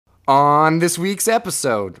On this week's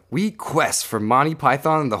episode, we quest for Monty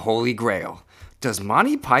Python and the Holy Grail. Does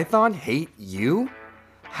Monty Python hate you?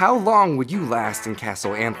 How long would you last in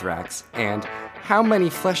Castle Anthrax? And how many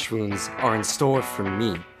flesh wounds are in store for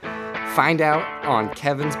me? Find out on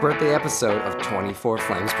Kevin's birthday episode of 24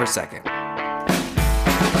 Flames Per Second.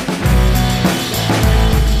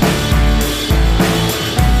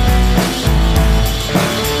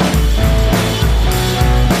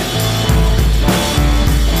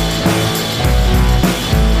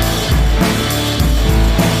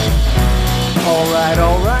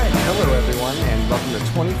 Alright. Hello, everyone, and welcome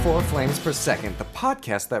to 24 Flames Per Second, the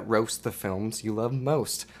podcast that roasts the films you love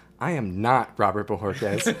most. I am not Robert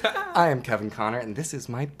Bojorquez. I am Kevin Connor, and this is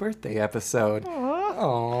my birthday episode.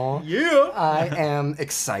 Aww. Yeah. I am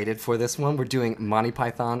excited for this one. We're doing Monty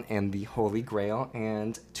Python and the Holy Grail,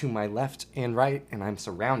 and to my left and right, and I'm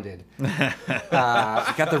surrounded, we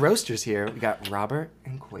got the roasters here. We got Robert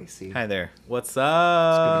and Kwesi. Hi there. What's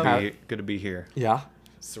up? Good to be here. Yeah.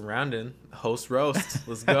 Surrounding host roast.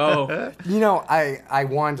 Let's go. You know, I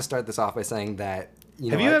wanted to start this off by saying that,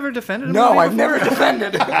 Have you ever defended a No, movie I've before? never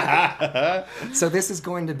defended. So this is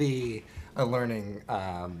going to be a learning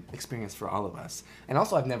experience for all of us. And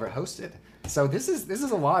also, I've never hosted. So this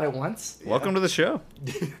is a lot at once. Welcome to the show.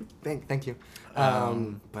 Thank you.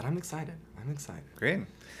 But I'm excited. Great.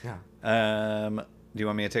 Yeah. Do you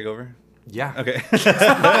want me to take over? Yeah. Okay.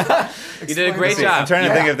 You did a great See, job. I'm trying to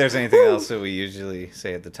Yeah. think if there's anything else that we usually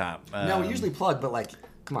say at the top. No, we usually plug, but like,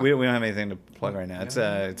 come on. we don't have anything to plug right now. It's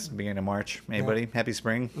the beginning of March. Anybody? Happy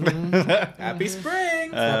spring. Happy spring.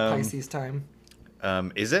 It's that Pisces time.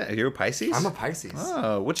 Is it? You're a Pisces? I'm a Pisces.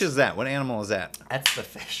 Oh, which is that? What animal is that? That's the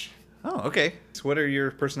fish. Oh, okay. So what are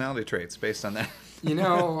your personality traits based on that? You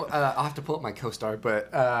know, I'll have to pull up my co-star,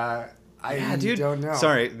 but I don't know.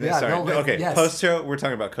 Sorry. Yeah, Sorry. no, but Okay. yes. Post-show, we're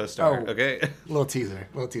talking about co-star. Oh. Okay. Little teaser.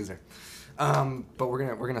 But we're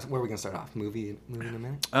gonna where are we gonna start off? Movie in a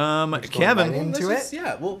minute. Just going Kevin. right into Let's it? just,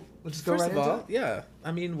 yeah, well, We'll just go first right of into all, it? yeah.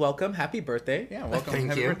 I mean, welcome. Happy birthday. Yeah, welcome. Thank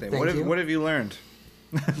Happy you. birthday. Thank What have you learned?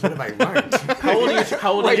 What have I learned? How old are you?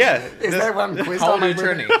 How old are you? Yeah. Is that what I'm quizzed How on old my are you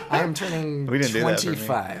birthday? turning? I am turning We didn't do that for me.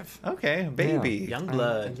 25. Okay, baby. Young I'm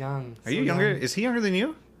blood. young. Are you younger? Is he younger than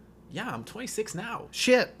you? Yeah, I'm 26 now.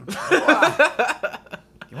 Shit.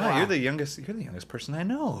 Wow, you're the youngest. You're the youngest person I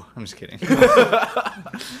know. I'm just kidding.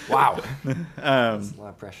 Wow. That's a lot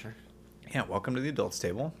of pressure. Yeah, welcome to the adults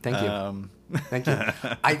table. Thank you. Thank you.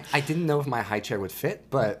 I didn't know if my high chair would fit,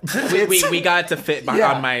 but We got it to fit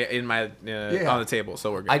Yeah. on the table,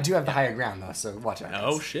 so we're good. I do have the higher ground though, so watch out.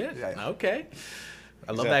 Oh guys. shit. Yeah. Okay.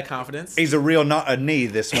 I love that confidence. He's a real not a knee.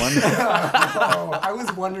 This one. Oh, I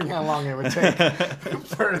was wondering how long it would take.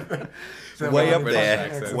 Way up British there.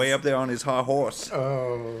 accents. Way up there on his high horse.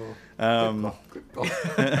 Oh. Good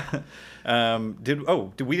call.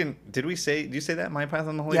 Did you say that My Python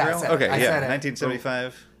and the Holy Yeah, I Grail? said it. Okay, I yeah, said it.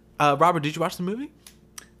 1975. Robert, did you watch the movie?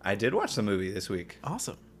 I did watch the movie this week.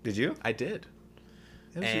 Awesome. Did you? I did.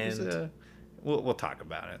 It was, we'll talk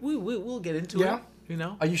about it. We'll get into Yeah. it. You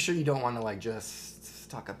know. Are you sure you don't want to like just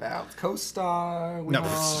talk about co-star? No.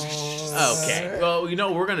 Okay. Well, you know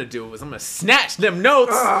what we're gonna do is I'm gonna snatch them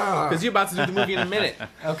notes because you're about to do the movie in a minute,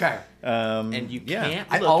 Okay. and you can't.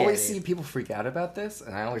 I look always at see it people freak out about this,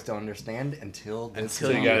 and I always don't understand until this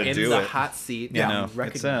until you you're gotta in do the it. hot seat. You and know, you it's,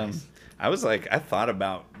 recognize. I thought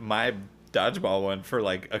about my dodgeball one for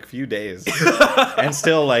like a few days, and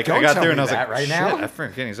still like I Don't got tell through me and I was that like, right shit, now. I'm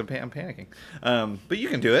forgetting. I'm panicking. But you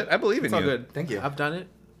can do it. I believe It's in all you. good. Thank you. I've done it.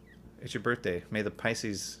 It's your birthday. May the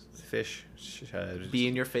Pisces fish Be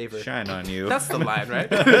in your favor. shine on you. That's the line,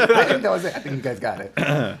 right? I think that was it. I think you guys got it.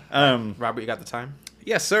 Robert, you got the time?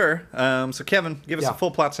 Yes, sir. So Kevin, give us Yeah. a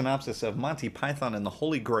full plot synopsis of Monty Python and the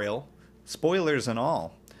Holy Grail, spoilers and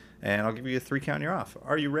all, and I'll give you a 3 count. And you're off.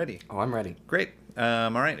 Are you ready? Oh, I'm ready. Great.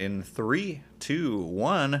 All right. In 3, 2,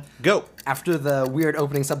 1, go. After the weird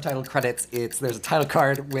opening subtitle credits, there's a title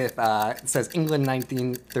card with it says England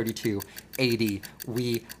 1932 AD.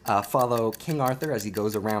 We follow King Arthur as he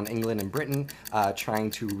goes around England and Britain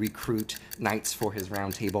trying to recruit knights for his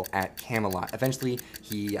round table at Camelot. Eventually,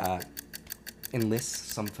 he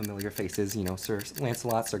enlists some familiar faces, you know, Sir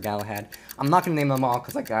Lancelot, Sir Galahad. I'm not going to name them all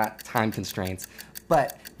because I got time constraints,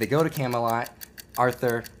 but they go to Camelot.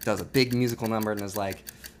 Arthur does a big musical number and is like,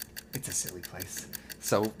 it's a silly place.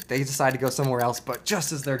 So they decide to go somewhere else, but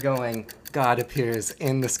just as they're going, God appears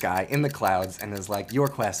in the sky, in the clouds, and is like, your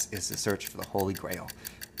quest is to search for the Holy Grail,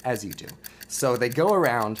 as you do. So they go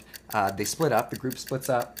around, they split up, the group splits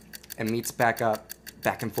up and meets back up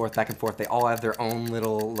back and forth, back and forth. They all have their own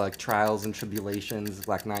little like trials and tribulations.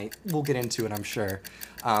 Black Knight, we'll get into it, I'm sure.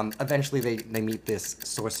 Eventually, they meet this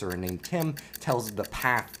sorcerer named Tim, tells the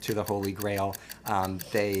path to the Holy Grail.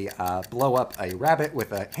 They blow up a rabbit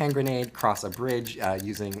with a hand grenade, cross a bridge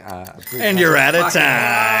using a bridge. And you're out of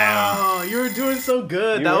time. Oh, you were doing so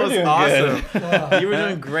good. You That were was doing awesome. You were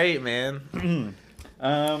doing great, man.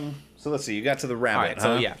 So let's see. You got to the All rabbit, right,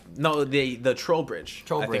 so yeah, no, the troll bridge.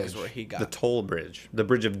 Troll I think is bridge. where he got. The toll bridge. The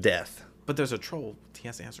bridge of death. But there's a troll. He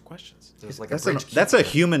has to answer questions. There's like That's a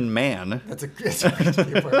human man. That's a bridge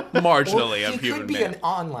keeper. Marginally Well, of he human could be man. an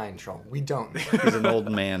online troll. We don't. He's an old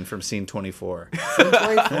man from scene 24.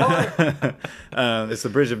 24. It's the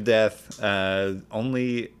bridge of death.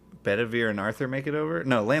 Only Bedivere and Arthur make it over.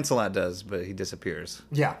 No, Lancelot does, but he disappears.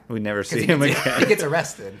 Yeah. We never 'Cause see he him gets- again. He gets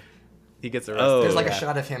arrested. He gets arrested. Oh, There's like yeah. a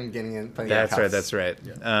shot of him getting in. That's right. That's right.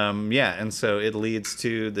 Yeah, and so it leads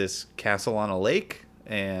to this castle on a lake,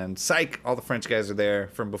 and psych, all the French guys are there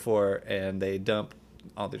from before, and they dump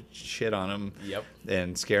all their shit on him. Yep.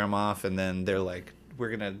 And scare him off, and then they're like,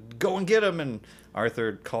 "We're gonna go and get him." And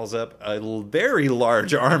Arthur calls up a very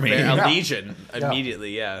large army. A Yeah. legion Yeah.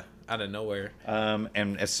 immediately, yeah, out of nowhere.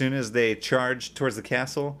 And as soon as they charge towards the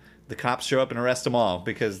castle, the cops show up and arrest them all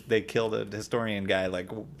because they killed a historian guy like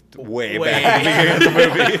way back at the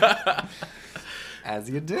beginning of the movie. As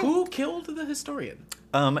you do. Who killed the historian?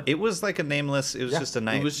 It was like a nameless. It was Yeah. just a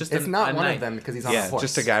knight. It was just It's a not one knight. of them because he's on yeah, a horse.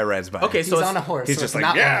 just a guy rides by. Okay, He's so on it's- a horse. he's so just it's like,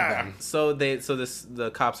 not "Yeah." one of them. So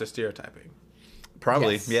the cops are stereotyping.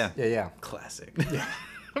 Probably, Yes. yeah. Yeah. Classic.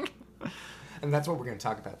 And that's what we're going to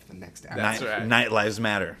talk about for the next hour. That's right. Night lives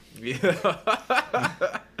matter.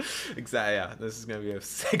 Exactly. Yeah, this is gonna be a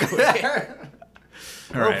segue.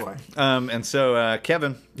 All Oh, right. boy. And so,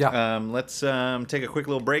 Kevin, Yeah. let's take a quick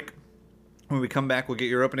little break. When we come back, we'll get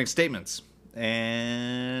your opening statements.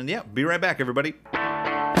 And yeah, be right back, everybody.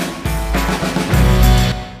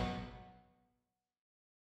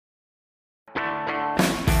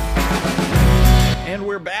 And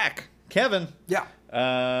we're back. Kevin, Yeah.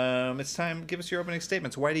 it's time. Give us your opening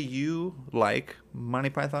statements. Why do you like Monty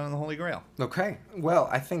Python and the Holy Grail? Okay. Well,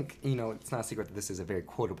 I think, it's not a secret that this is a very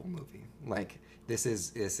quotable movie. Like, it's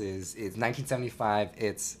 1975.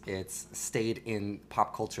 It's stayed in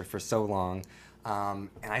pop culture for so long. And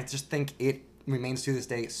I just think it remains to this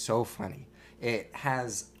day so funny. It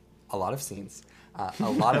has a lot of scenes, a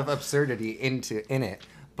lot of absurdity in it,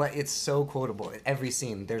 but it's so quotable. At every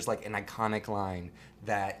scene, there's like an iconic line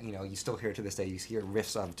that you still hear to this day. You hear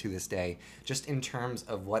riffs of to this day. Just in terms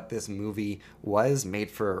of what this movie was, made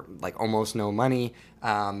for like almost no money,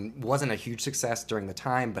 wasn't a huge success during the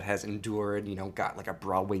time, but has endured. Got like a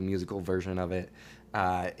Broadway musical version of it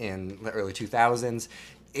in the early 2000s.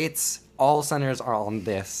 It's all centers are on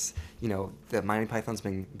this. The Monty Python's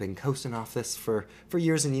been coasting off this for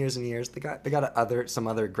years and years and years. They got some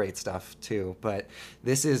other great stuff too, but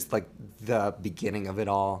this is like the beginning of it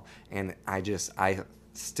all. And I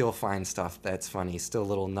still find stuff that's funny, still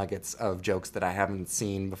little nuggets of jokes that I haven't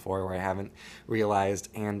seen before or I haven't realized,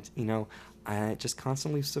 and it just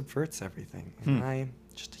constantly subverts everything. And I'm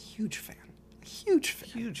just a huge fan. Huge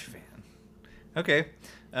fan. Okay.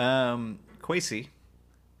 Quasi.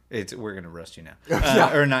 We're gonna roast you now,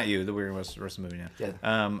 Yeah. or not you. We're gonna roast the movie now.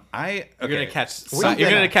 Yeah. Okay. You're gonna catch. We're You're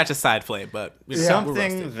gonna- gonna catch a side flame, but we're something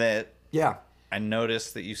roasted. that Yeah. I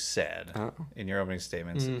noticed that you said Oh. in your opening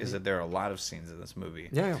statements is that there are a lot of scenes in this movie.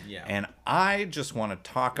 Yeah. Yeah. And I just want to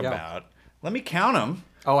talk Yeah. about. Let me count them.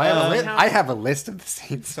 Oh, I have a list of the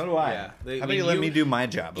scenes. So do I. Yeah. How about you let me do my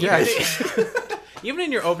job? Yeah. Even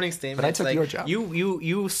in your opening statement, But I took like, your job.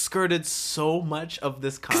 You skirted so much of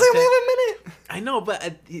this Because content. I only have a minute. I know, but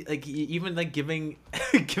like even like giving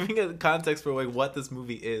a context for like what this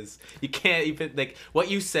movie is, you can't even like what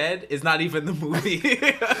you said is not even the movie.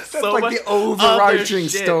 So Like much the overarching other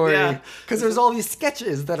shit, story. yeah. Because there's all these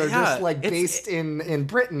sketches that are Yeah, just like it's- based in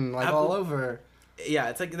Britain, like all over. Yeah,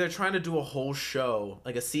 it's like they're trying to do a whole show,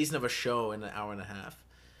 like a season of a show in an hour and a half,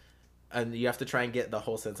 and you have to try and get the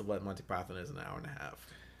whole sense of what Monty Python is in an hour and a half.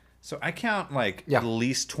 So I count like Yeah. at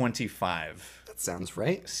least 25 That sounds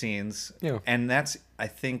right. scenes. Yeah. And that's, I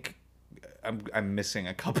think, I'm missing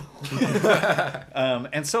a couple.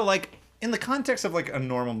 And so like in the context of like a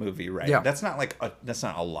normal movie, right? Yeah. That's not like that's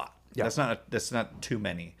not a lot. Yeah. That's not too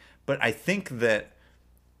many. But I think that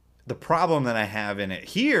the problem that I have in it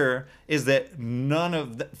here is that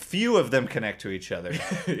few of them connect to each other.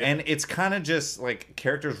 And it's kind of just like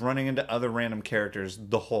characters running into other random characters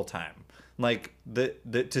the whole time. Like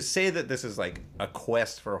to say that this is like a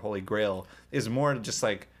quest for a Holy Grail is more just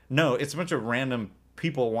like, no, it's a bunch of random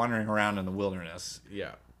people wandering around in the wilderness.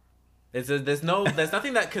 Yeah. There's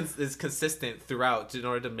nothing that is consistent throughout in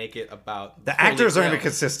order to make it about The Holy actors aren't Grail. even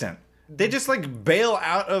consistent. They just like bail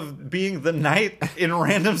out of being the knight in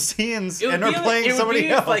random scenes and are playing somebody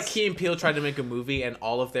else. If like Key and Peele tried to make a movie and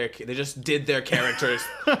all of they just did their characters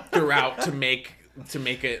throughout to make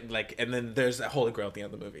it like, and then there's a Holy Grail at the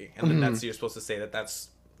end of the movie, and then you're supposed to say that's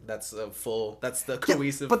the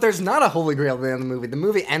cohesive. But there's not a Holy Grail at the end of the movie. The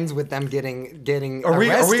movie ends with them getting Are we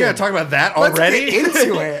arrested. gonna talk about that Let's already? get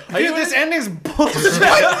into it. Dude, this ending's bullshit.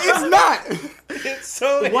 It's not. It's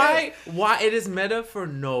so why it is meta for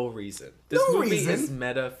no reason. This No movie reason. is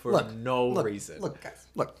meta for no reason. Look, guys,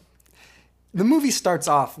 look. The movie starts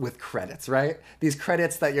off with credits, right? These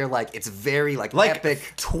credits that you're like, it's very like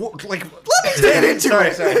epic. Let Let me get into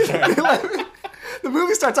it. Sorry. The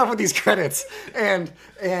movie starts off with these credits, and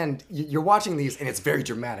you're watching these, and it's very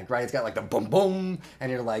dramatic, right? It's got like the boom boom,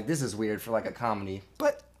 and you're like, this is weird for like a comedy,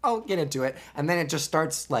 but I'll get into it. And then it just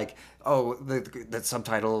starts like, oh, the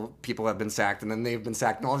subtitle, people have been sacked, and then they've been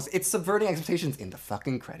sacked, and all this. It's subverting expectations in the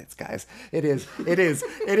fucking credits, guys. It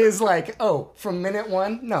is like, oh, from minute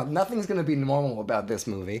one, no, nothing's gonna be normal about this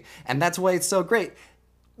movie, and that's why it's so great.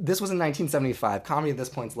 This was in 1975. Comedy at this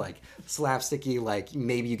point's like slapsticky, like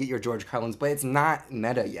maybe you get your George Carlins, but it's not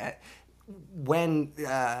meta yet. When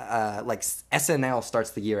like SNL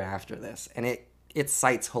starts the year after this, and it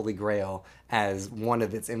cites Holy Grail as one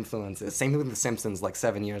of its influences. Same thing with The Simpsons, like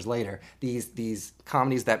 7 years later. These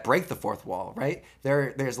comedies that break the fourth wall, right?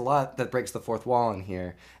 There's a lot that breaks the fourth wall in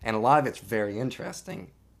here, and a lot of it's very interesting.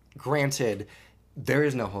 Granted, there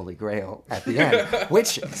is no Holy Grail at the end,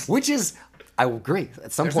 which is, I will agree,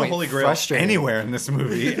 at some There's point no Holy Grail frustrating. anywhere in this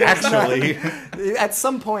movie, actually. At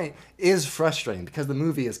some point is frustrating because the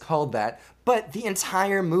movie is called that, but the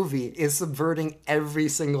entire movie is subverting every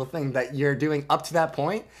single thing that you're doing up to that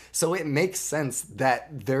point, so it makes sense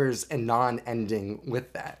that there's a non-ending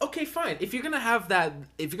with that. Okay, fine. If you're gonna have that,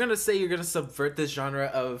 if you're gonna say you're gonna subvert this genre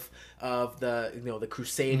of the the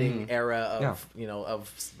crusading era of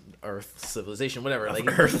of Earth civilization, whatever,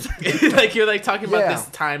 like Earth. like you're like talking about Yeah. this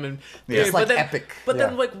time and It's like then, epic. But Yeah.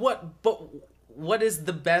 then like what is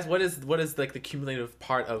the best? What is like the cumulative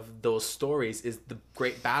part of those stories is the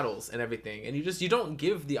great battles and everything, and you don't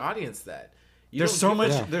give the audience that. There's so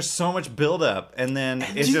much build up, and then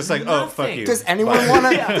it's you- just like, oh, fuck nothing. you. Does anyone want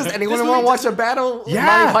to? Does anyone This want movie to watch a battle? Yeah.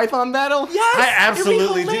 Monty Python battle? Yes, I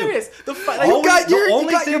absolutely it'd do. be hilarious. The fight, You Always- got the your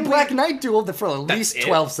only your thing Black Knight duel for at least it?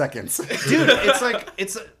 12 seconds. Dude,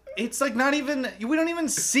 it's like not even, we don't even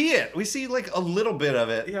see it. We see like a little bit of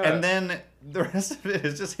it, Yeah. and then the rest of it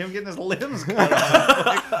is just him getting his limbs cut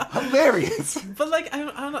off. Hilarious. But like I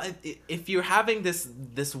don't know, if you're having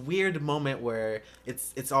this weird moment where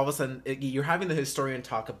it's all of a sudden you're having the historian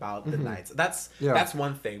talk about the knights. That's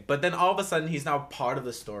one thing. But then all of a sudden he's now part of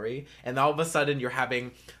the story, and all of a sudden you're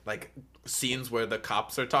having like scenes where the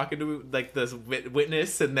cops are talking to like this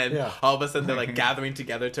witness, and then all of a sudden they're like gathering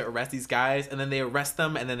together to arrest these guys, and then they arrest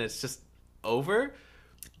them, and then it's just over.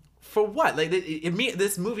 For what? Like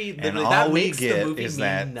this movie, And that all we makes the get movie is mean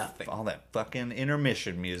that nothing. all that fucking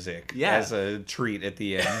intermission music Yeah. as a treat at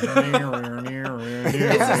the end.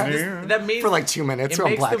 That means For like 2 minutes it on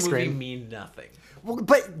makes black the movie screen. mean nothing. Well,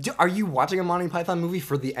 but are you watching a Monty Python movie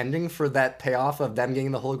for the ending, for that payoff of them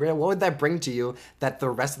getting the Holy Grail? What would that bring to you that the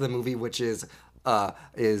rest of the movie, which is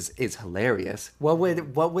hilarious, what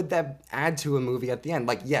would that add to a movie at the end?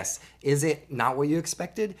 Like, yes, is it not what you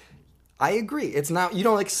expected? I agree. It's not. You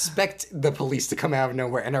don't expect the police to come out of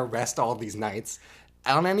nowhere and arrest all these knights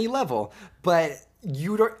on any level. But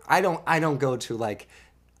you don't. I don't go to like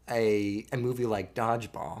a movie like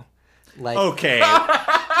Dodgeball. Like, Okay.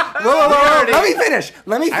 whoa, let me finish.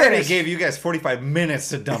 I already gave you guys 45 minutes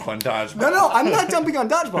to dump on Dodgeball. No, I'm not dumping on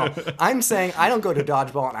Dodgeball. I'm saying I don't go to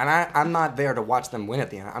Dodgeball, and I'm not there to watch them win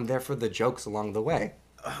at the end. I'm there for the jokes along the way.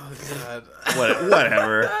 Oh god.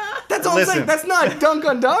 Whatever. That's all I'm saying. That's not dunk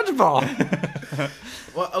on Dodgeball.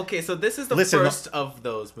 Well, okay, so this is the Listen, first of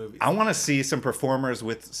those movies. I want to see some performers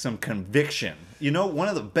with some conviction. You know, one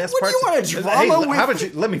of the best What do parts. you want, a drama with- How about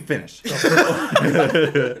you? Let me finish.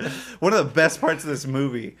 One of the best parts of this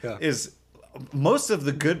movie is most of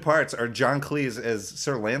the good parts are John Cleese as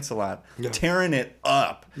Sir Lancelot tearing it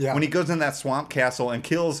up when he goes in that swamp castle and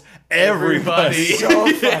kills everybody.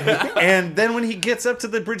 So funny. And then when he gets up to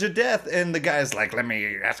the Bridge of Death and the guy's like, "Let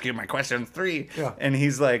me ask you my question 3," and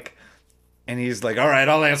he's like, all right,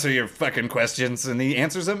 I'll answer your fucking questions. And he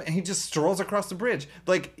answers them, and he just strolls across the bridge.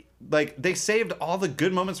 Like they saved all the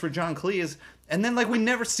good moments for John Cleese, and then like we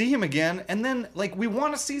never see him again. And then like we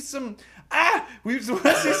want to see some. We just want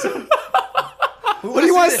to see some. What do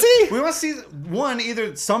you want to see? We want to see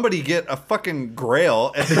either somebody get a fucking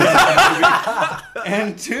grail at the end of the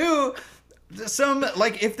And two, some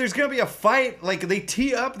like if there's gonna be a fight, like they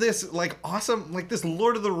tee up this like awesome like this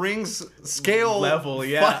Lord of the Rings scale level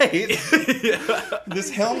fight. This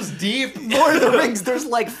Helm's Deep Lord of the Rings, there's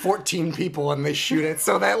like 14 people and they shoot it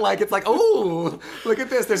so that like it's like, oh, look at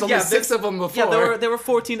this. There's only 6 of them before. Yeah, there were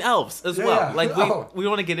 14 elves as well. Yeah. Like we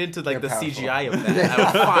want to get into like They're the powerful. CGI of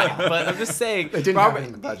that. Fine, but I'm just saying They didn't have it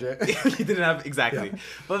in the budget. He didn't have exactly.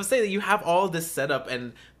 But I'm saying that you have all this setup,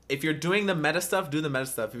 and if you're doing the meta stuff, do the meta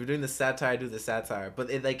stuff. If you're doing the satire, do the satire.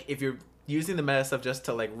 But like if you're using the meta stuff just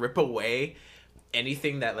to like rip away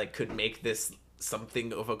anything that like could make this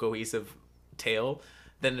something of a cohesive tale,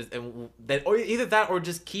 then or either that or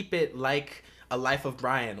just keep it like a Life of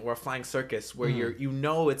Brian or a Flying Circus, where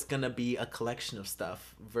it's gonna be a collection of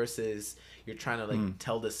stuff versus you're trying to like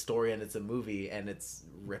tell this story and it's a movie and it's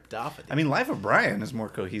ripped off. I mean, Life of Brian is more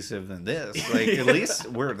cohesive than this. Like at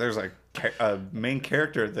least there's like a main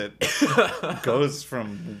character that goes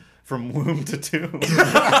from womb to tomb.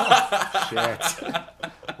 Shit.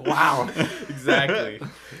 Wow. Exactly.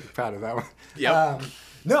 Proud of that one. Yep.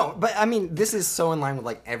 No, but I mean, this is so in line with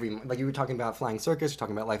like like you were talking about Flying Circus, you're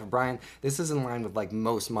talking about Life of Brian. This is in line with like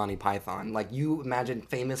most Monty Python. Like you imagine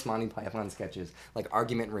famous Monty Python sketches, like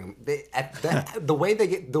Argument Room. The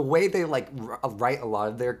way they like write a lot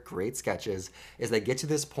of their great sketches is they get to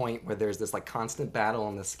this point where there's this like constant battle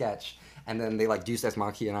in the sketch, and then they like Deus Ex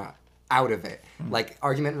Machina out of it. Like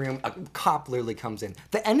Argument Room, a cop literally comes in.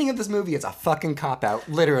 The ending of this movie is a fucking cop out,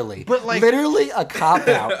 literally. But like literally a cop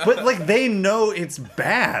out. But like they know it's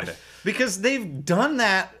bad because they've done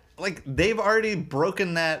that. Like they've already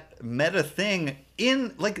broken that meta thing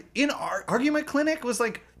in Argument Clinic was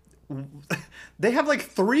like they have like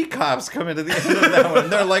 3 cops come into the end of that one.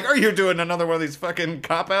 They're like, "Are you doing another one of these fucking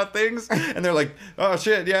cop out things?" And they're like, "Oh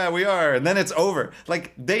shit, yeah, we are." And then it's over.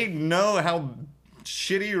 Like they know how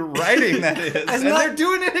shitty writing that is, and they're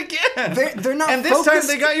doing it again. They're not. And this time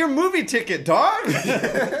they got your movie ticket, dog.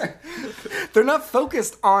 They're not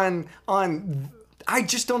focused on. I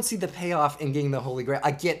just don't see the payoff in getting the Holy Grail.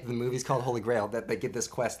 I get the movie's called Holy Grail, that they get this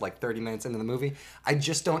quest like 30 minutes into the movie. I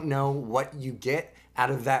just don't know what you get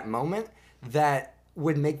out of that moment that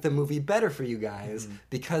would make the movie better for you guys.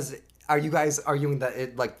 Because are you guys arguing that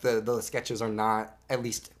it like the sketches are not at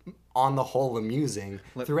least on the whole amusing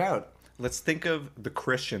throughout? Let's think of the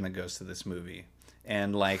Christian that goes to this movie,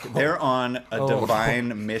 and like they're on a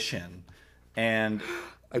divine mission, and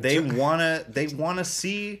they wanna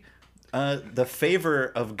see the favor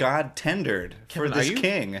of God tendered for this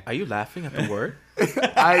king. Are you laughing at the word?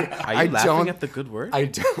 Are you laughing at the good word? I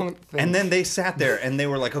don't think. And then they sat there and they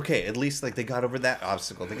were like, okay, at least like they got over that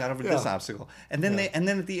obstacle. They got over this obstacle. And then and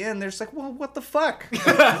then at the end they're just like, well, what the fuck?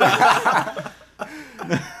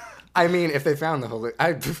 I mean, if they found the Holy...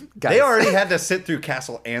 They already had to sit through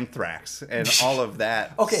Castle Anthrax and all of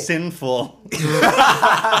that sinful...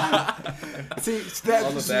 See,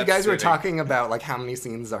 you guys were talking about like how many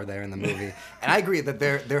scenes are there in the movie, and I agree that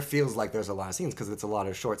there feels like there's a lot of scenes because it's a lot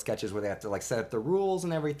of short sketches where they have to like set up the rules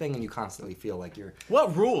and everything, and you constantly feel like you're...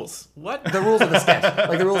 What rules? What? The rules of the sketch.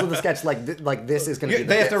 Like the rules of the sketch, like this is going to be...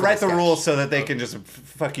 They have to write the rules so that they can just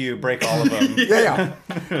fuck you, break all of them. Yeah.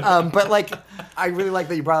 But like, I really like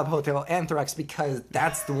that you brought up Hotel Anthrax because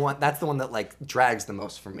that's the one that like drags the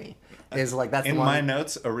most for me. Is like that's in the one. My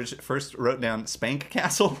notes. First wrote down Spank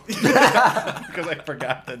Castle because I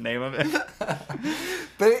forgot the name of it.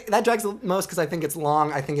 But that drags the most because I think it's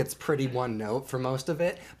long. I think it's pretty one note for most of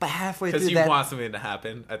it. But halfway through that, because you want something to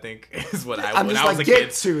happen, I think is what I'm when just I was like, a get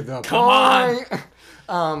kid. to the Come point.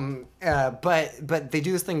 On. But they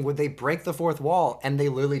do this thing where they break the fourth wall and they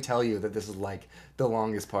literally tell you that this is like the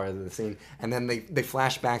longest part of the scene, and then they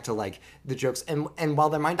flash back to like the jokes, and while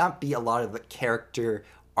there might not be a lot of the character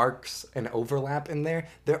arcs and overlap in there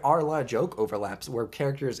are a lot of joke overlaps where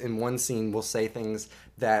characters in one scene will say things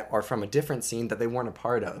that are from a different scene that they weren't a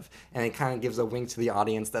part of, and it kind of gives a wink to the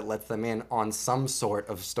audience that lets them in on some sort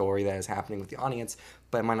of story that is happening with the audience,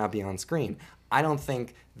 but it might not be on screen. I don't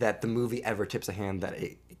think that the movie ever tips a hand that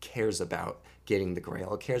it cares about getting the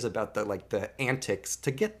Grail. It cares about the antics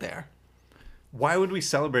to get there. Why would we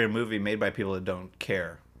celebrate a movie made by people that don't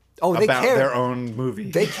care? They about care. Their own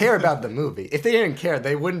movie. They care about the movie. If they didn't care,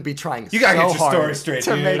 they wouldn't be trying you gotta so get your hard story straight,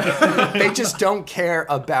 to dude. make it. They just don't care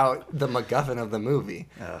about the MacGuffin of the movie.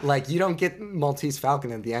 Like, you don't get Maltese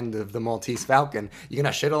Falcon at the end of the Maltese Falcon. You're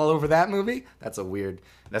gonna shit all over that movie? That's a weird.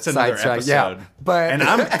 That's another episode. Yeah, but and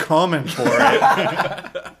I'm coming for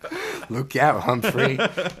it. Look out, Humphrey.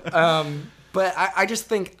 But I just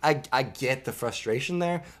think I get the frustration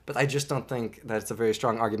there, but I just don't think that it's a very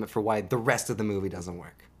strong argument for why the rest of the movie doesn't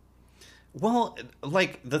work. Well,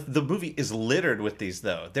 like the movie is littered with these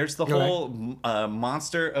though. There's the whole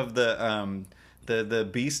monster of the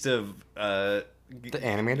beast of the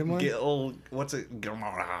animated one. What's it? It's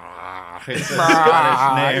a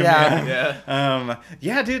Scottish name.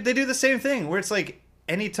 Yeah, dude. They do the same thing where it's like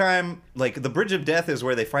anytime like the Bridge of Death is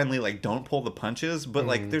where they finally like don't pull the punches, but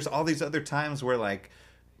like there's all these other times where like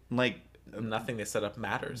nothing they set up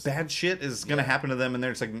matters. Bad shit is gonna happen to them, and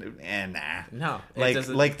they're just like, nah. No,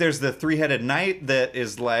 like there's the three-headed knight that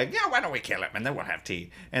is like, yeah, why don't we kill him, and then we'll have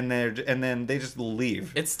tea, and then they just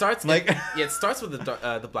leave. It starts like it starts with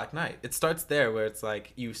the Black Knight. It starts there where it's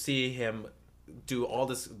like you see him do all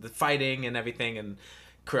the fighting and everything, and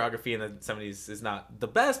choreography in the 70s is not the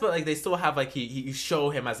best, but like they still have like you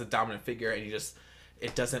show him as a dominant figure, and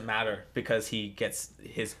it doesn't matter because he gets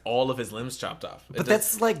all of his limbs chopped off. But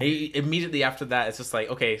that's like immediately after that, it's just like,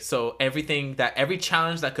 okay, so every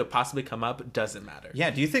challenge that could possibly come up doesn't matter. Yeah.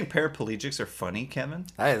 Do you think paraplegics are funny, Kevin?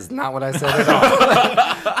 That is not what I said at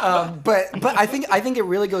all. But I think it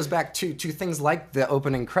really goes back to things like the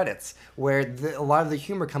opening credits, where a lot of the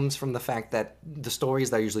humor comes from the fact that the stories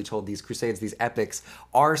that are usually told, these crusades, these epics,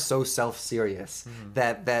 are so self-serious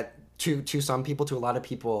that to some people, to a lot of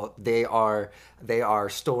people, they are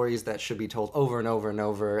stories that should be told over and over and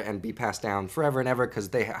over and be passed down forever and ever because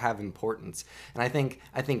they have importance. And I think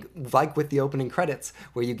like with the opening credits,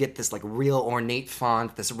 where you get this like real ornate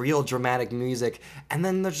font, this real dramatic music, and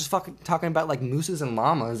then they're just fucking talking about like mooses and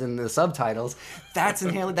llamas in the subtitles. That's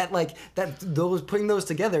inherently putting those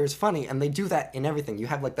together is funny, and they do that in everything. You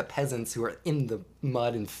have like the peasants who are in the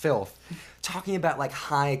mud and filth, talking about like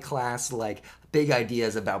high class like big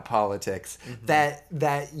ideas about politics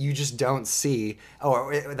that you just don't see,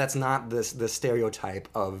 or that's not the stereotype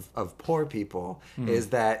of poor people, is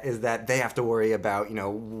that they have to worry about, you know,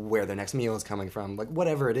 where their next meal is coming from, like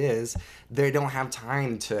whatever it is. They don't have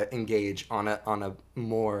time to engage on a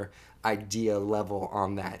more idea level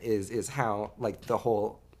on that is how like the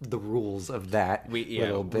rules of that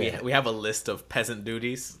little bit. We have a list of peasant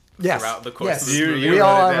duties. Yes. Throughout the course of this movie. We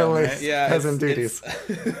all have a down, list. right? Yeah, peasant duties.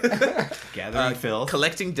 Gathering filth.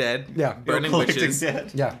 Collecting dead. Yeah. Burning Collecting witches.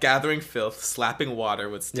 dead. Yeah. Gathering filth. Slapping water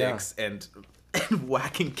with sticks. And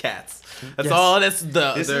whacking cats. That's Yes. all. That's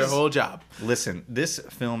their whole job. Listen, this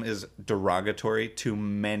film is derogatory to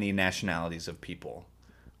many nationalities of people.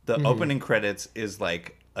 The opening credits is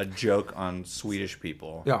like a joke on Swedish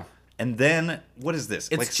people. Yeah. And then what is this?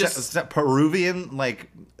 It's like just- is that Peruvian like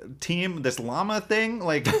team, this llama thing,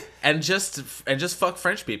 like And just fuck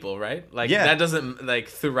French people, right? Like Yeah. that doesn't like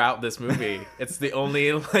throughout this movie. It's the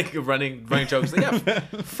only like running jokes. Like, yeah,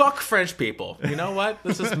 fuck French people. You know what?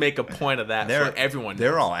 Let's just make a point of that for everyone.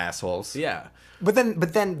 They're all assholes. Yeah. But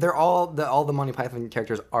then they're all the Monty Python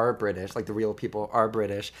characters are British, like the real people are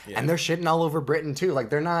British, and they're shitting all over Britain too. Like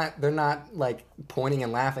they're not like pointing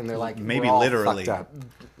and laughing. They're like, Maybe we're all literally. fucked up.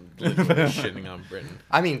 Literally shitting on Britain.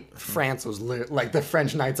 I mean, France was like the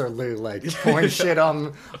French knights are like pouring shit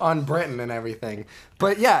on Britain and everything.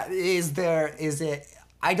 But yeah,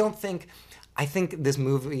 I think this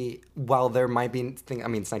movie, while there might be it's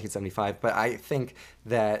 1975, but I think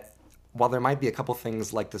that while there might be a couple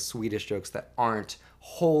things like the Swedish jokes that aren't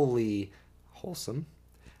wholly wholesome,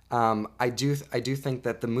 I do think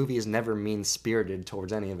that the movie is never mean-spirited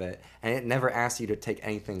towards any of it, and it never asks you to take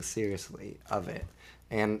anything seriously of it.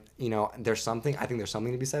 And, you know, I think there's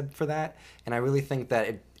something to be said for that. And I really think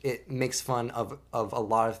that it makes fun of a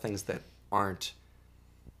lot of things that aren't,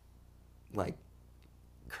 like,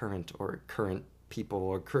 current people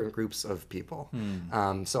or current groups of people.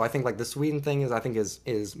 So I think, like, the Sweden thing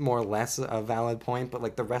is more or less a valid point. But,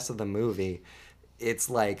 like, the rest of the movie, it's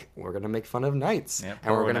like, we're going to make fun of knights. Yeah,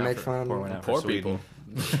 and we're going to make fun of Poor people.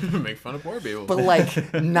 Make fun of poor people. But like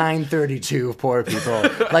 932 poor people,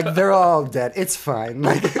 like they're all dead. It's fine.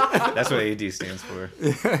 Like That's what AD stands for.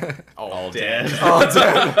 all dead. all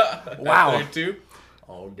dead. Wow.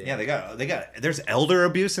 All dead. Yeah, they got. There's elder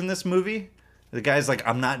abuse in this movie. The guy's like,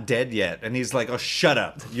 I'm not dead yet, and he's like, oh, shut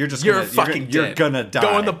up. You're gonna die.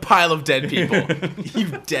 Go in the pile of dead people.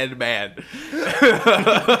 You dead man.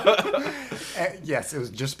 Yes, it was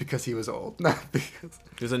just because he was old, not because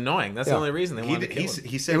It was annoying. That's the only reason they wanted to kill him.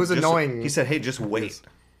 He said It was annoying. He said, hey, just wait.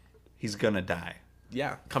 He's gonna die.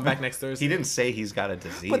 Yeah, come back next Thursday. He didn't say he's got a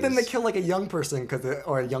disease. But then they kill like a young person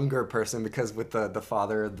or a younger person because with the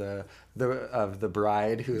father of the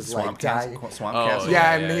bride who's like dying. Swamp Oh, Castle.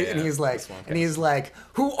 Yeah, yeah, and he's like, Swamp and he's like,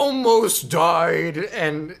 who almost died,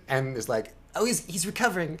 and is like, oh, he's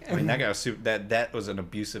recovering. I mean, that guy was that was an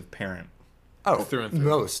abusive parent. Oh, Through and through.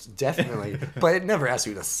 most definitely. But it never asks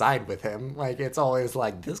you to side with him. Like it's always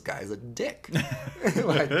like this guy's a dick,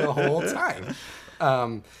 like the whole time.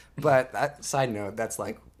 But side note, that's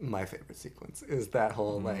like my favorite sequence is that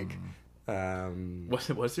whole like. What's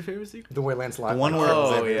your favorite sequence? The way Lancelot. The one where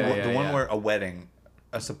the one yeah. where a wedding,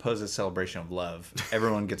 a supposed celebration of love,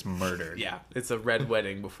 everyone gets murdered. Yeah, it's a red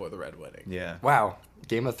wedding before the red wedding. Yeah. Wow.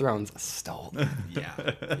 Game of Thrones stole.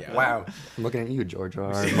 Yeah. Wow. I'm looking at you, George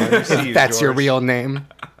R. R. See Martin. you, That's your George. real name.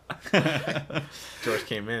 George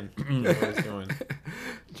came in. Where's he going?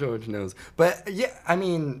 George knows. But yeah, I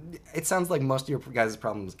mean, it sounds like most of your guys'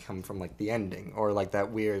 problems come from like the ending or like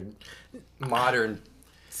that weird modern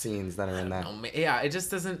scenes that are in that. Yeah, it just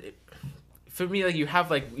doesn't. For me, like you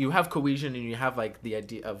have cohesion and you have like the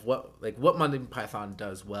idea of what Monty Python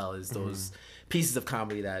does well is those pieces of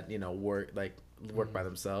comedy that work by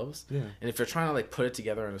themselves. Yeah. And if you're trying to like put it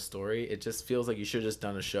together in a story, it just feels like you should have just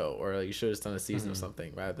done a show or like, you should have just done a season of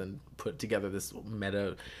something rather than put together this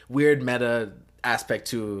weird meta aspect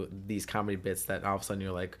to these comedy bits that all of a sudden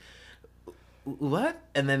you're like, what?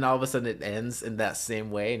 And then all of a sudden it ends in that same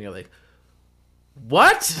way and you're like,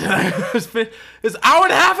 what? It's an hour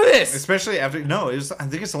and a half of this. Especially after I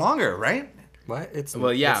think it's longer, right? What? It's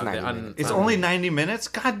 90 minutes. It's only 90 minutes?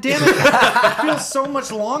 God damn it. It feels so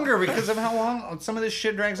much longer because of how long some of this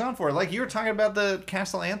shit drags on for. Like, you were talking about the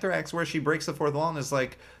Castle Anthrax where she breaks the fourth wall and is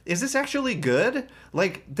like, is this actually good?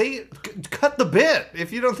 Like, they cut the bit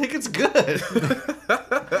if you don't think it's good.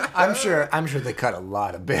 I'm sure they cut a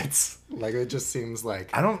lot of bits. Like, it just seems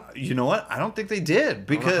like... You know what? I don't think they did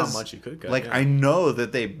because... I don't know how much you could cut. Like, yeah. I know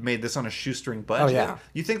that they made this on a shoestring budget. Oh, yeah.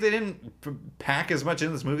 You think they didn't pack as much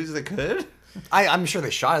in this movie as they could? I'm sure they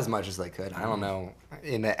shot as much as they could. I don't know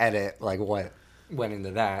in the edit like what went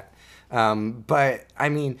into that. But I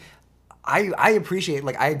mean, I appreciate,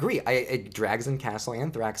 like, I agree. It drags in Castle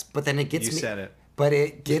Anthrax, but then it gets You me. said it. But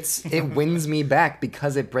it wins me back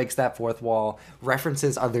because it breaks that fourth wall,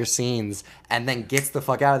 references other scenes, and then gets the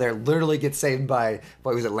fuck out of there. Literally gets saved by,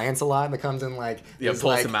 what was it, Lancelot? That comes in like, pulls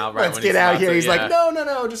like, him out right let's when get he's out about here. to- He's yeah. like,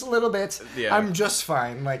 no, just a little bit. Yeah. I'm just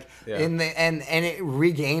fine. Like, Yeah. and it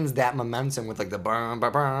regains that momentum with like the bum,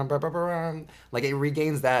 bum, bum, bum, bum, bum. Like, it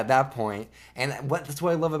regains that at that point. And that's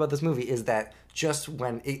what I love about this movie is that just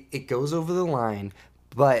when it goes over the line,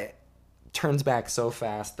 but turns back so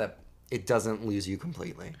fast that it doesn't lose you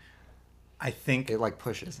completely. I think It like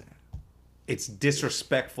pushes it. it's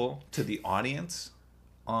disrespectful to the audience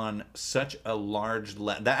on such a large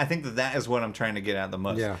I think that is what I'm trying to get at the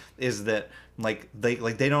most. Yeah. Is that they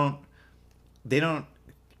don't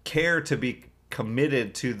care to be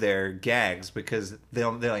committed to their gags because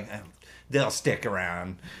they're like, they'll stick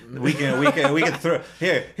around. We can throw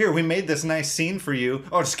here. We made this nice scene for you.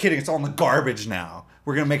 Oh, just kidding. It's all in the garbage now.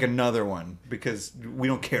 We're gonna make another one because we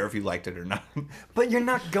don't care if you liked it or not. But you're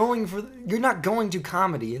not going to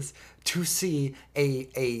comedies to see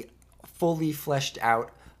a fully fleshed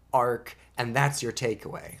out arc, and that's your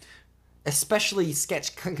takeaway. Especially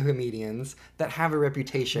sketch comedians that have a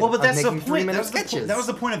reputation Well, but of that's the making point. 3-minute sketches. That was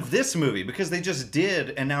the point of this movie because they just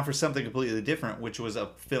did, and now for something completely different, which was a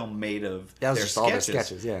film made of That was their just all their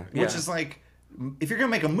sketches, yeah. Which Yeah. is like, if you're gonna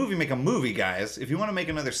make a movie, guys. If you want to make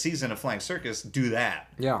another season of Flying Circus, do that.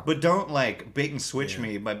 Yeah. But don't like bait and switch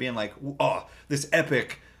me by being like, oh, this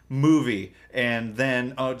epic movie, and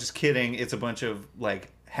then just kidding. It's a bunch of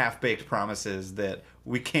like half-baked promises that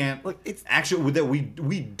we can't that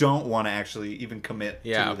we don't want to actually even commit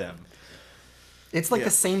to them. It's like the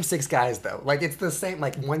same 6 guys though. Like it's the same.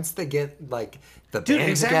 Like once they get like the band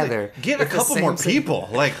exactly. together, Get a it's the couple same more six- people.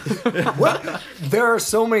 Like, What? There are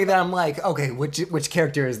so many that I'm like, okay, which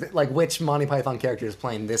character is like which Monty Python character is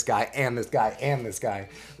playing this guy and this guy and this guy?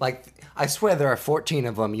 Like I swear there are 14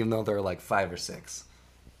 of them, even though there are like 5 or 6.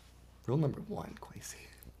 Rule number 1, Quasi.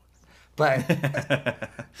 But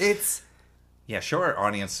it's. yeah, show our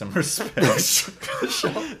audience some respect.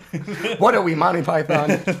 What are we, Monty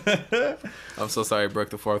Python? I'm so sorry I broke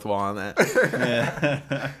the fourth wall on that.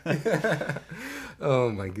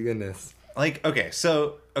 Oh my goodness. Like,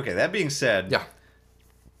 that being said, Yeah.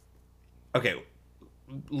 okay,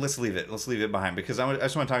 let's leave it behind because I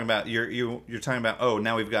just want to talk about you're talking about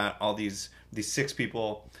now we've got all these 6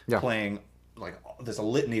 people playing, like there's a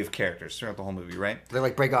litany of characters throughout the whole movie, right? They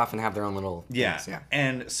like break off and have their own little things, yeah.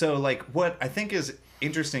 And so like what I think is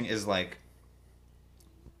interesting is like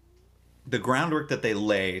the groundwork that they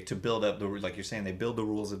lay to build up like you're saying, they build the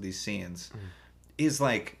rules of these scenes is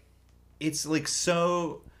like, it's like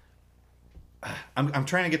so I'm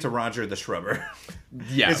trying to get to Roger the Shrubber.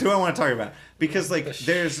 Yeah. It's who I want to talk about. Because like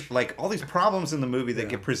there's like all these problems in the movie that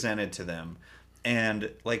get presented to them.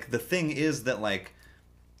 And like the thing is that like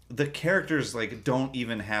the characters like don't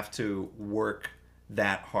even have to work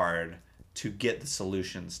that hard to get the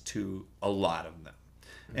solutions to a lot of them.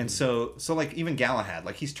 And so like even Galahad,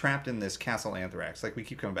 like he's trapped in this Castle Anthrax. Like we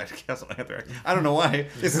keep coming back to Castle Anthrax. I don't know why.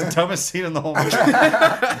 It's the dumbest scene in the whole movie.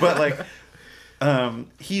 But like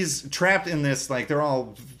he's trapped in this, like they're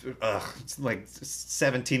all like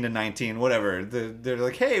 17 to 19, whatever. They're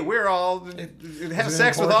like, hey, we're all have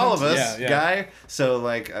sex with all of us, guy. So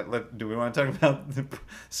like, do we want to talk about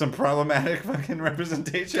some problematic fucking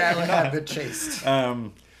representation? Galahad the Chaste.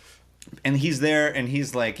 And he's there, and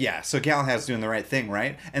he's like, yeah, so Galahad's doing the right thing,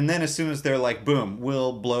 right? And then as soon as they're like, boom,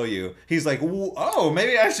 we'll blow you, he's like, oh,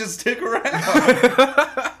 maybe I should stick around.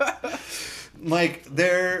 Like,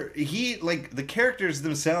 the characters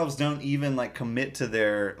themselves don't even, like, commit to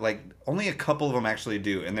their, like, only a couple of them actually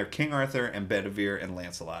do, and they're King Arthur and Bedivere and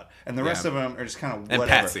Lancelot. And the rest of them are just kind of whatever. And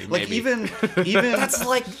Patsy, like, maybe. even... That's,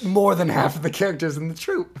 like, more than half of the characters in the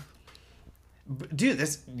troupe. Dude,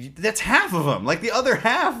 that's half of them. Like, the other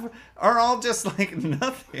half are all just, like,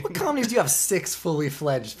 nothing. What comedies do you have 6 fully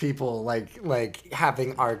fledged people, like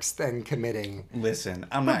having arcs and committing? Listen,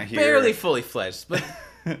 I'm not here... Barely fully fledged, but...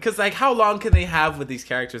 Because, like, how long can they have with these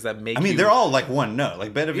characters that make they're all, like, one note.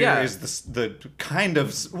 Like, Bedivere is the kind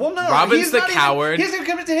of... Well, no, Robin's the coward. He's even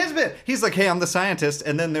coming to his bit. He's like, hey, I'm the scientist.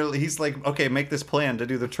 And then he's like, okay, make this plan to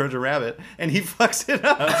do the Trojan Rabbit. And he fucks it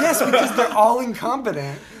up. Yes, because they're all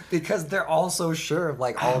incompetent. Because they're all so sure of,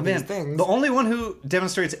 like, all these things. The only one who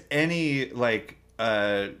demonstrates any, like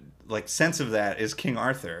sense of that is King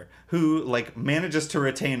Arthur, who like manages to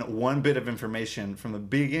retain one bit of information from the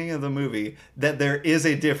beginning of the movie that there is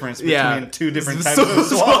a difference between two different types of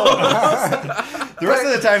swallows. The rest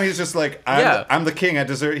of the time he's just like, I'm the king, I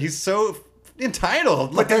deserve. He's so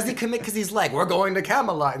entitled. But does he commit? Because he's like, we're going to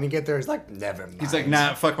Camelot, and you get there, he's like, never mind. He's like,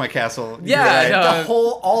 nah, fuck my castle. Yeah, right.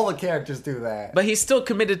 All the characters do that. But he's still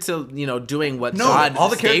committed to doing what God all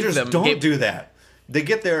the gave characters them. don't do that. They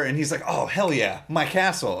get there and he's like, oh, hell yeah, my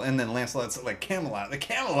castle. And then Lancelot's like, Camelot, the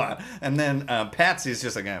Camelot. And then Patsy's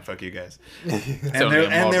just like, fuck you guys.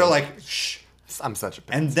 and they're like, shh. I'm such a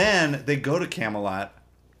patsy. And then they go to Camelot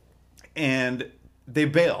and they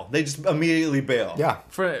bail. They just immediately bail. Yeah.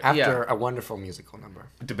 After a wonderful musical number.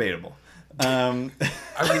 Debatable. Are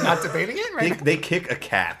we not debating it right now? They kick a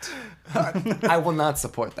cat. I will not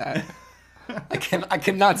support that. I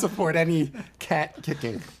cannot support any cat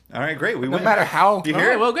kicking. All right, great. We no win. matter how. You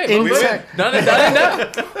hear it? Well, great. We win.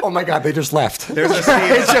 Done. Oh my God, they just left. There's a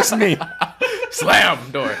scene. It's just me.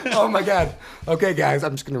 Slam door. Oh my God. Okay, guys,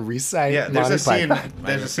 I'm just gonna recite. Yeah, there's Monty a scene. Python.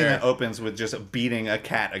 There's a scene that opens with just beating a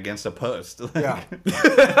cat against a post. Yeah.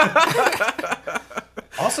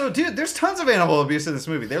 Also, dude, there's tons of animal abuse in this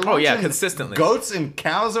movie. They're launching consistently. Goats and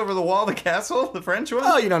cows over the wall of the castle. The French one.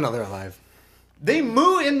 Oh, you don't know they're alive. They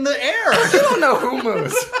moo in the air. You don't know who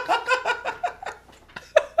moves.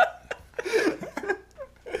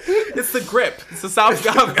 It's the grip. It's the South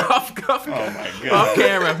off Oh my God. off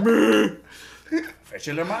camera. Fetch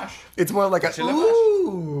le mash. It's more like a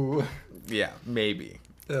ooh. Yeah, maybe.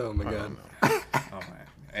 Oh my God. Oh my.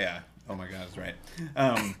 Yeah. Oh my God, that's right.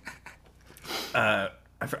 I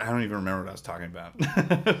don't even remember what I was talking about.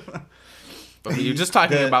 But you're just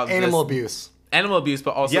talking about animal abuse. Animal abuse,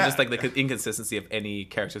 but also just like the inconsistency of any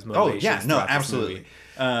character's motivations. Oh yeah, no, absolutely.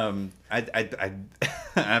 I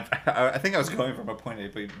think I was going from a point A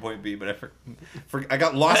to point B, but I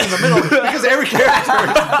got lost in the middle because every character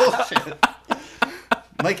is bullshit.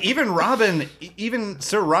 Like even Robin, even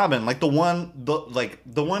Sir Robin, like the one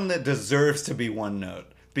that deserves to be one note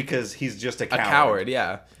because he's just a coward. A coward,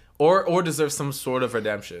 yeah. Or deserves some sort of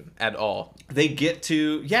redemption at all. They get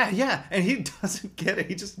to and he doesn't get it.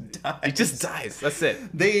 He just dies. He just dies. That's it.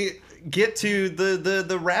 They get to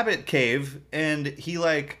the rabbit cave, and he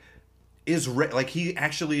like is he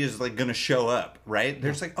actually is like gonna show up. Right?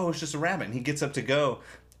 They're just like, oh, it's just a rabbit. And he gets up to go,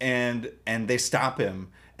 and they stop him,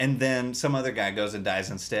 and then some other guy goes and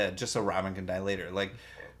dies instead, just so Robin can die later. Like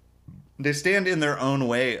they stand in their own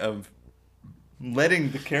way of letting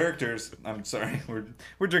the characters. I'm sorry,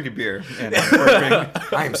 we're drinking beer and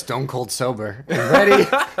I am stone cold sober and ready.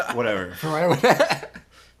 Whatever.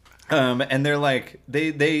 And they're like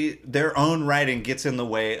their own writing gets in the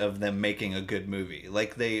way of them making a good movie.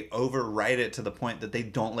 Like they overwrite it to the point that they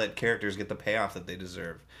don't let characters get the payoff that they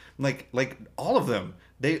deserve. Like all of them,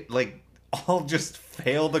 they like all just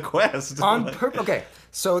fail the quest on purpose. Okay,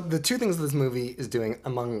 so the two things this movie is doing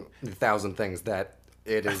among the 1,000 things that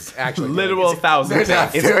it is actually literal thousand. There's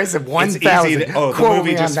 1,000. The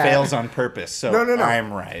movie just fails on purpose. So no.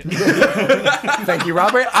 I'm right. Thank you,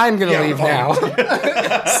 Robert. I'm gonna leave now.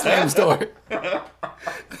 Slams door.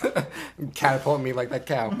 Catapult me like that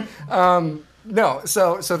cow. No,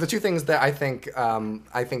 so the two things that I think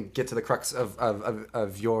get to the crux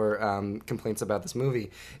of your complaints about this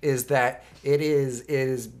movie is that it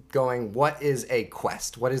is going, what is a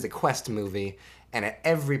quest? What is a quest movie? And at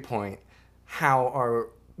every point, how are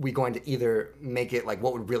we going to either make it like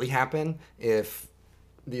what would really happen if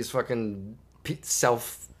these fucking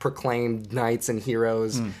self-proclaimed knights and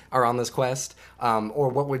heroes are on this quest, or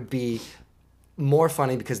what would be more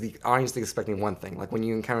funny because the audience is expecting one thing. Like when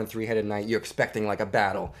you encounter a three-headed knight, you're expecting like a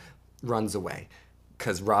battle, runs away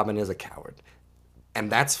because Robin is a coward.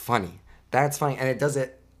 And that's funny. That's funny. And it does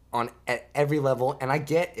it at every level. And I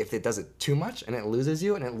get if it does it too much and it loses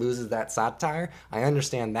you and it loses that satire. I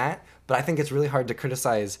understand that. But I think it's really hard to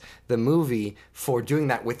criticize the movie for doing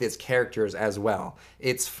that with its characters as well.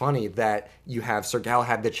 It's funny that you have Sir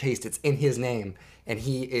Galahad the Chaste. It's in his name. And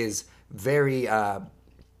he is very...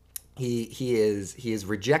 He is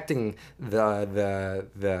rejecting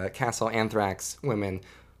the Castle Anthrax women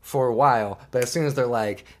for a while, but as soon as they're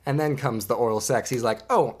like, and then comes the oral sex, he's like,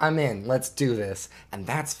 oh, I'm in, let's do this. And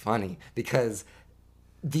that's funny because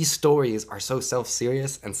these stories are so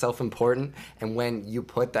self-serious and self-important, and when you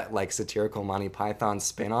put that like satirical Monty Python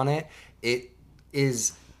spin on it, it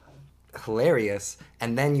is hilarious.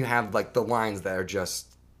 And then you have like the lines that are just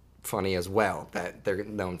funny as well that they're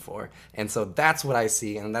known for, and so that's what I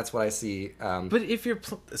see, and that's what I see. But if you're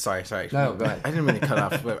sorry, no, go ahead. I didn't mean to cut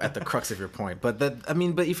off at the crux of your point, but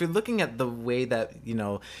but if you're looking at the way that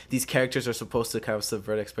these characters are supposed to kind of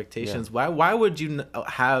subvert expectations, why would you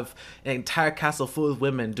have an entire castle full of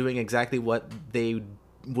women doing exactly what they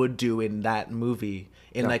would do in that movie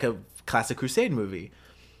in like a classic Crusade movie?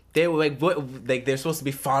 They were they're supposed to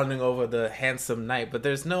be fawning over the handsome knight, but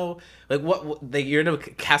there's no you're in a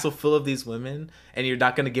castle full of these women, and you're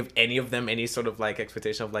not gonna give any of them any sort of like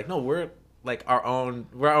expectation of like, no, we're like our own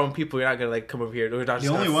people. You're not gonna like come over here. We're not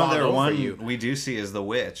just the only one we do see is the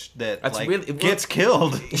witch that gets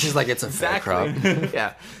killed. She's like, it's a fair crop.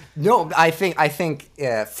 Yeah. No, I think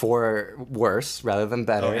for worse rather than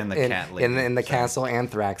better. In the Castle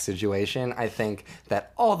Anthrax situation, I think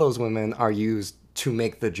that all those women are used to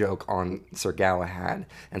make the joke on Sir Galahad,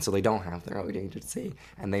 and so they don't have their own agency,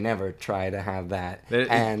 and they never try to have that.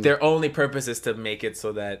 And their only purpose is to make it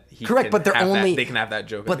so that they can have that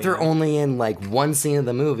joke. But they're only in like one scene of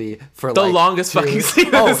the movie for the longest fucking scene.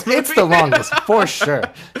 It's the longest for sure.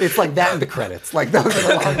 It's like that in the credits. Like those are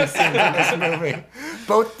the longest scenes in this movie.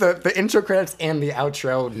 Both the intro credits and the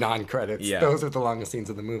outro non-credits. Yeah. Those are the longest scenes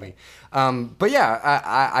of the movie. But yeah,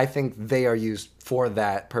 I think they are used for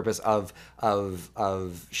that purpose of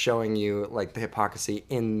showing you like the hypocrisy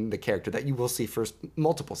in the character that you will see for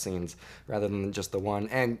multiple scenes rather than just the one.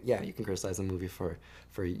 And yeah, you can criticize the movie for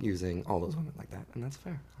using all those women like that, and that's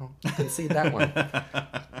fair. I'll concede that one.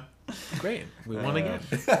 Great, we won again.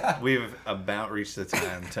 We've about reached the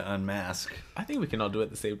time to unmask. I think we can all do it at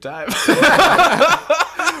the same time.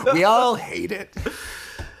 We all hate it.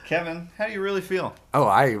 Kevin, how do you really feel? Oh,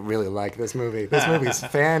 I really like this movie. This movie's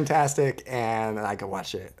fantastic, and I could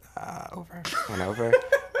watch it over and over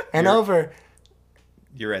and over.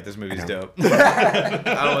 You're right, this movie's dope.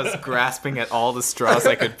 I was grasping at all the straws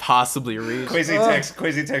I could possibly reach. Quasi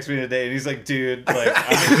texted me today, and he's like, dude, like,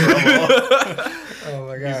 I'm in trouble. Oh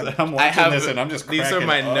my god. Like, I'm watching this, and I'm just cracking these are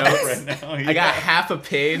my notes right now. Yeah. I got half a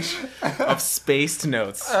page of spaced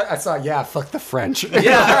notes. I saw, fuck the French.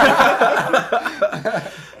 Yeah.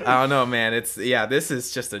 I don't know, man. This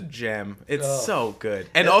is just a gem. It's so good.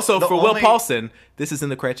 And also for Will Paulson, this is in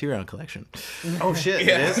the Criterion Collection. Oh shit,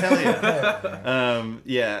 yeah. It is? Hell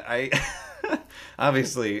yeah. I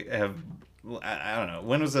obviously have, I don't know.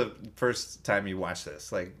 When was the first time you watched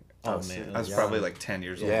this? Like, man. I was probably like 10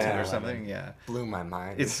 years old or something. Yeah. Blew my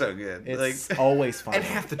mind. It's so good. It's like always fun. And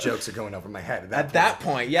half the jokes are going over my head. At that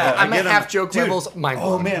point, yeah. I'm at half joke levels. Mind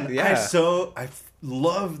blown. Oh man, yeah. I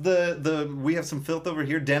love the we have some filth over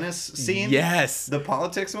here Dennis scene. Yes. The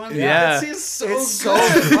politics one. Yeah. That scene is so it's good.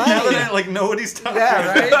 So funny. Now that I like know what he's talking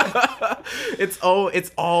about. Right? It's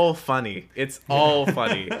all funny. It's all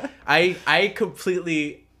funny. I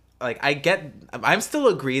completely I'm still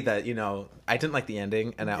agree that, I didn't like the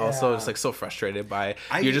ending, and I also was like so frustrated by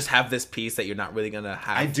you just have this piece that you're not really gonna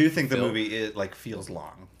have. I do think the movie feels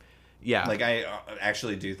long. Yeah, like I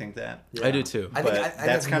actually do think that. Yeah. I do too. But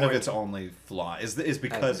that's kind of its only flaw is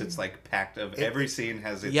because it's like packed of every scene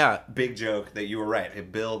has its big joke that you were right.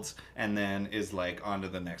 It builds and then is like on to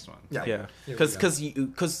the next one. Yeah,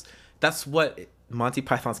 because that's what Monty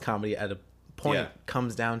Python's comedy at a point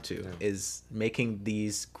comes down to is making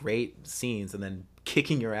these great scenes and then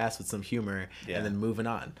kicking your ass with some humor and then moving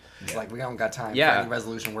on. It's like we don't got time for any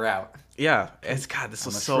resolution. We're out. Yeah, this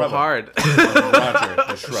was so hard. Roger,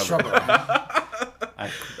 the shrubber.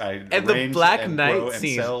 And the Black Knight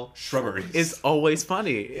scene sell shrubberies. is always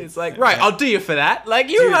funny. It's like, right, I'll do you for that. Like,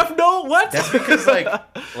 you have no what? That's because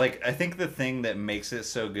like I think the thing that makes it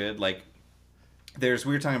so good, like we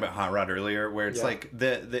were talking about Hot Rod earlier, where it's like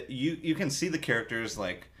you can see the characters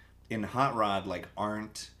like in Hot Rod like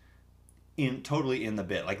aren't totally in the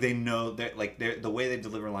bit. Like they know that like the way they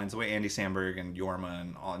deliver lines, the way Andy Samberg and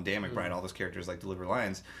Jorma and Dan McBride, all those characters like deliver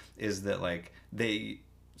lines, is that like they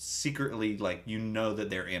secretly like that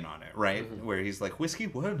they're in on it, right? Where he's like, whiskey,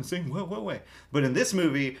 what? I'm saying what way? But in this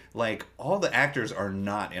movie, like all the actors are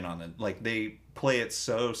not in on it. Like they play it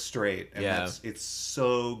so straight, and it's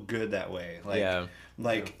so good that way.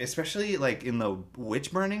 Like especially like in the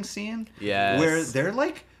witch burning scene, where they're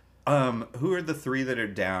like. Who are the three that are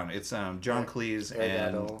down? It's John Cleese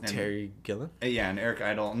and Terry Gilliam. Yeah, and Eric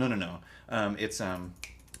Idle. No. It's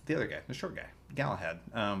the other guy, the short guy, Galahad.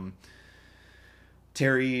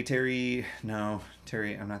 Terry. No,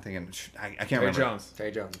 Terry. I'm not thinking. I can't remember.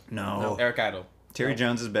 Terry Jones. No. Eric Idle. Terry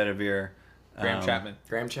Jones is Bedivere. Graham Chapman.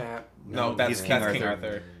 No, that's King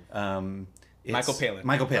Arthur. Michael Palin.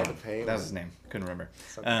 That was his name. Couldn't remember.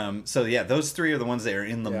 So yeah, those three are the ones that are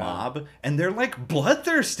in the mob, and they're like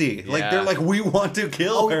bloodthirsty. Like they're like, we want to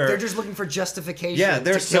kill her. They're just looking for justification. Yeah,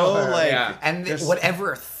 they're so like, and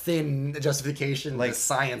whatever thin justification like the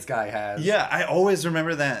science guy has. Yeah, I always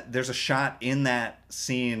remember that. There's a shot in that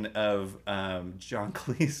scene of John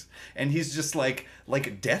Cleese, and he's just like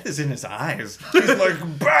death is in his eyes. He's like,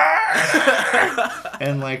 bah!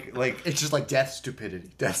 And like it's just like death, stupidity.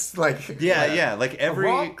 Death's like like every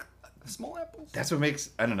rock, small apples. That's what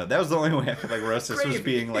makes, I don't know. That was the only way I could like roast this, was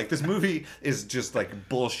being like, this movie is just like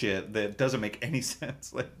bullshit that doesn't make any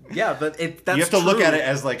sense. Like, yeah, but that's you have to look at it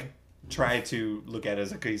as like, try to look at it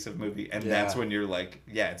as a cohesive movie, and that's when you're like,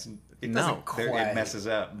 it messes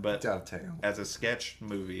up, but dovetail. As a sketch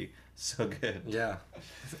movie, so good. Yeah,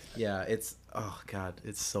 it's, oh god,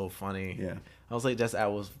 it's so funny. Yeah, I was like, just I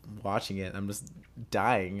was watching it, I'm just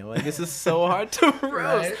dying. I'm like, this is so hard to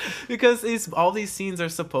roast because all these scenes are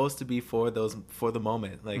supposed to be for the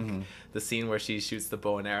moment. Like the scene where she shoots the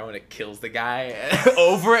bow and arrow and it kills the guy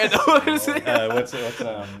over and over. What's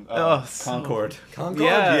Concord? Concord.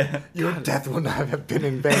 Yeah. Your death will not have been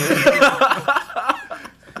in vain.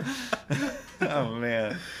 Oh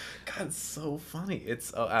man. God, it's so funny.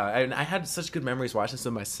 It's I had such good memories watching this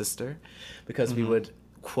with my sister because we would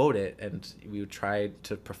quote it and we would try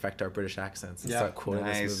to perfect our British accents and start quoting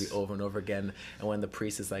this movie over and over again. And when the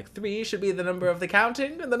priest is like, 3 should be the number of the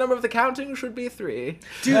counting, and the number of the counting should be 3.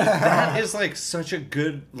 Dude, that is like such a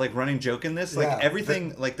good like running joke in this. Like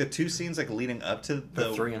everything, like the 2 scenes like leading up to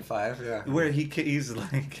the 3 and 5, where he's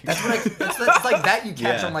like, that's like that you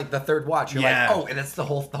catch on like the third watch. You're like, oh, and it's the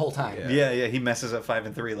whole time. Yeah, he messes up 5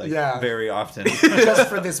 and 3 like very often just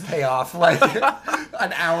for this payoff, like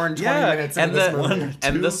an hour and 20 minutes into this movie.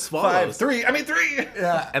 And the swallows. 3. I mean 3.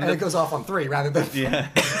 Yeah, and it goes off on 3 rather than. Yeah.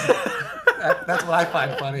 That's what I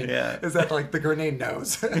find funny. Yeah. Is that like the grenade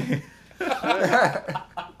knows. It's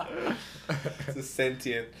a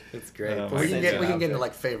sentient. It's great. We can get into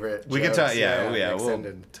like favorite. We jokes, can talk. Yeah. We'll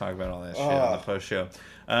talk about all that shit on the post show.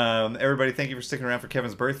 Everybody, thank you for sticking around for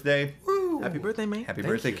Kevin's birthday. Woo. Happy birthday, mate. Happy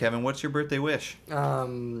birthday, Kevin. What's your birthday wish?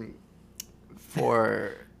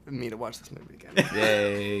 For me to watch this movie again.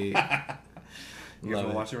 Yay. You're going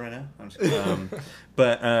to watch it right now? I'm just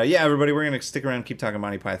but yeah, everybody, we're going to stick around and keep talking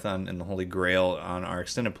Monty Python and the Holy Grail on our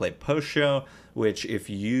extended play post show, which if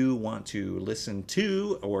you want to listen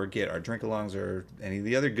to or get our drink-alongs or any of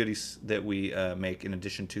the other goodies that we make in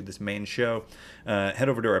addition to this main show, head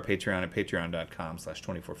over to our Patreon at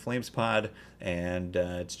patreon.com/24flamespod, and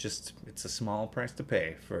it's a small price to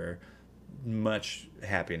pay for much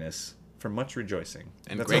happiness, for much rejoicing.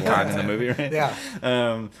 And that's great a lot content. in the movie, right? Yeah.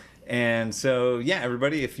 And so, yeah,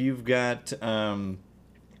 everybody, if you've got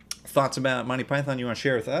thoughts about Monty Python you want to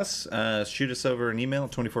share with us, shoot us over an email,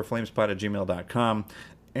 24flamespod@gmail.com,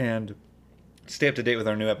 and stay up to date with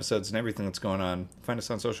our new episodes and everything that's going on. Find us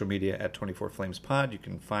on social media at 24flamespod. You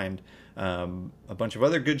can find a bunch of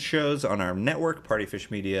other good shows on our network, Partyfish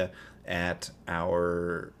Media,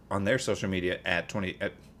 on their social media at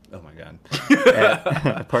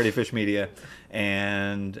Partyfish Media.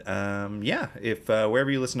 And if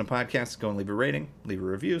wherever you listen to podcasts, go and leave a rating, leave a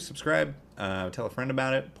review, subscribe, tell a friend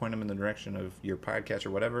about it, point them in the direction of your podcast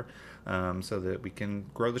or whatever, so that we can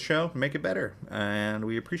grow the show, make it better, and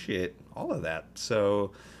we appreciate all of that.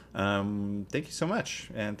 So thank you so much,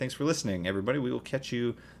 and thanks for listening, everybody. We will catch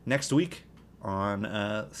you next week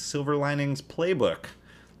on Silver Linings Playbook,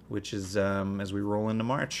 which is as we roll into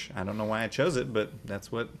March. I don't know why I chose it, but that's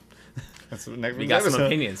what next we got some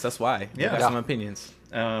opinions. That's why. Yeah. We got some opinions.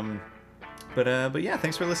 But yeah,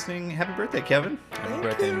 thanks for listening. Happy birthday, Kevin. Happy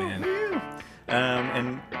birthday, man.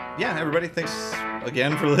 And yeah, everybody, thanks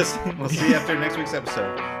again for listening. We'll see you after next week's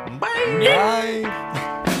episode. Bye. Bye.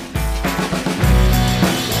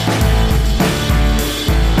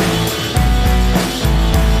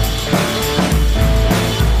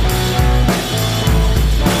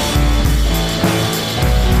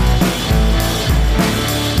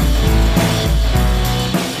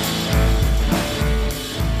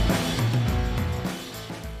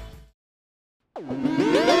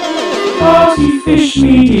 Party Fish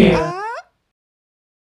Media.